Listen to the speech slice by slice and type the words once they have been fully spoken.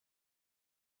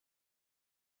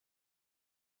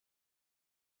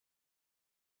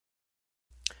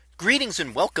Greetings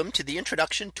and welcome to the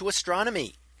introduction to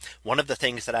astronomy. One of the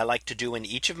things that I like to do in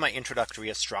each of my introductory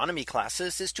astronomy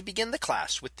classes is to begin the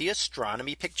class with the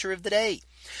astronomy picture of the day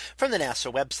from the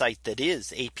NASA website, that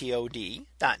is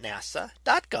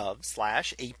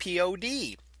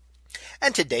apod.nasa.gov/apod.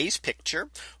 And today's picture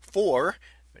for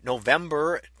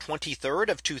November 23rd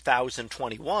of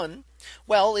 2021.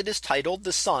 Well, it is titled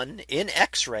 "The Sun in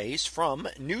X-rays from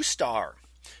NuSTAR."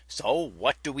 So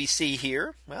what do we see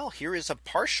here? Well, here is a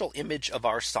partial image of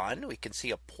our sun. We can see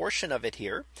a portion of it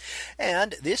here.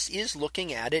 And this is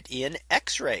looking at it in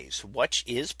X-rays, which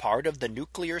is part of the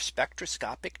nuclear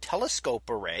spectroscopic telescope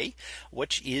array,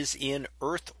 which is in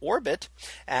Earth orbit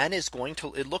and is going to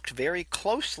look very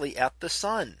closely at the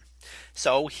sun.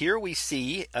 So here we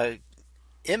see a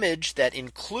image that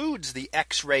includes the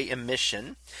X-ray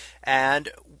emission,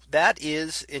 and that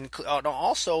is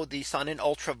also the sun in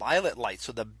ultraviolet light.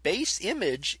 So the base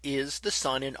image is the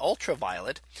sun in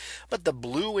ultraviolet, but the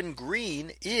blue and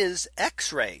green is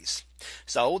X-rays.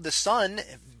 So the sun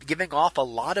giving off a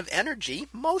lot of energy.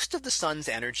 Most of the sun's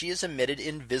energy is emitted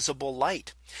in visible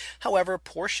light. However,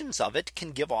 portions of it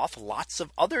can give off lots of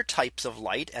other types of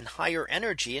light and higher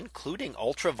energy, including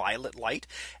ultraviolet light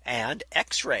and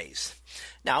X-rays.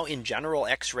 Now, in general,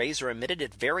 X-rays are emitted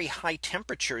at very high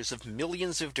temperatures of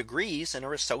millions of degrees and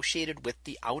are associated with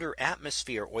the outer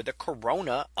atmosphere, or the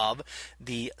corona of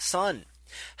the sun.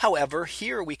 However,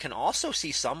 here we can also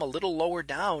see some a little lower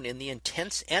down in the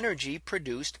intense energy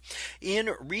produced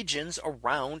in regions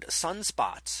around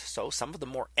sunspots. So some of the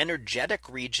more energetic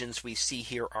regions we see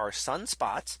here are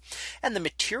sunspots, and the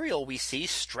material we see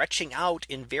stretching out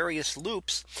in various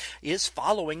loops is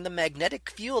following the magnetic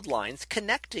field lines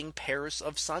connecting pairs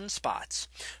of sunspots.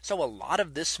 So a lot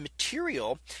of this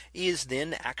material is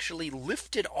then actually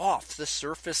lifted off the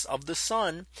surface of the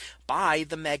sun by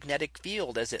the magnetic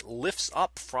field. As it lifts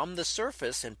up from the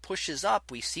surface and pushes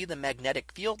up, we see the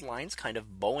magnetic field lines kind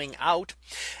of bowing out,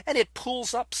 and it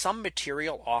pulls up some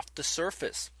material off the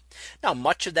surface. Now,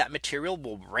 much of that material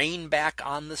will rain back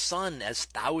on the sun as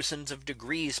thousands of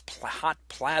degrees hot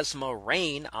plasma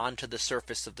rain onto the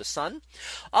surface of the sun.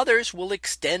 Others will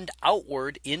extend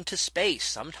outward into space.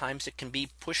 Sometimes it can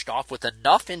be pushed off with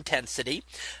enough intensity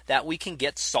that we can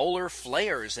get solar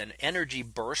flares and energy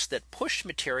bursts that push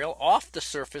material off the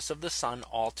surface of the sun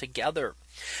altogether.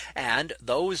 And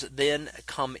those then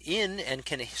come in and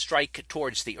can strike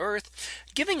towards the Earth,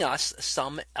 giving us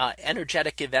some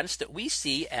energetic events that we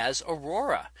see as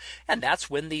aurora. And that's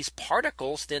when these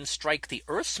particles then strike the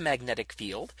Earth's magnetic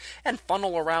field and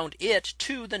funnel around it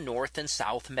to the north and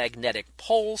south magnetic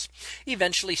poles,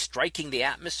 eventually striking the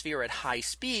atmosphere at high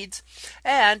speeds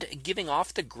and giving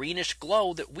off the greenish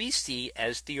glow that we see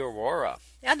as the aurora.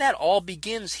 And that all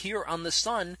begins here on the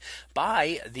sun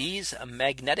by these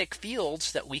magnetic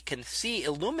fields that we can see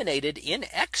illuminated in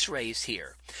X-rays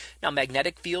here. Now,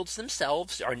 magnetic fields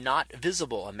themselves are not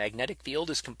visible. A magnetic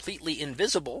field is completely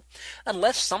invisible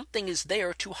unless something is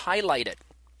there to highlight it.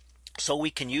 So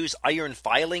we can use iron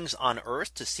filings on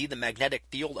Earth to see the magnetic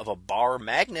field of a bar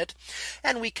magnet.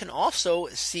 And we can also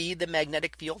see the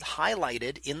magnetic field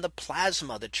highlighted in the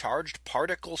plasma, the charged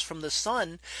particles from the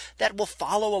sun that will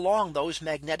follow along those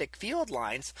magnetic field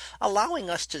lines, allowing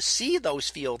us to see those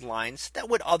field lines that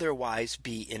would otherwise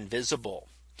be invisible.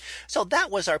 So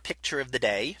that was our picture of the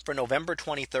day for November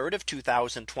 23rd of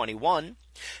 2021.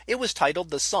 It was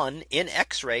titled "The Sun in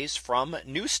X-rays from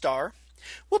NuSTAR."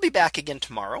 We'll be back again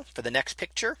tomorrow for the next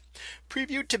picture,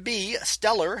 previewed to be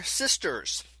stellar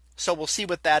sisters. So we'll see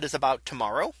what that is about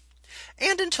tomorrow.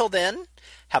 And until then,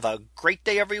 have a great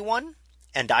day, everyone,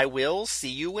 and I will see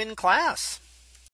you in class.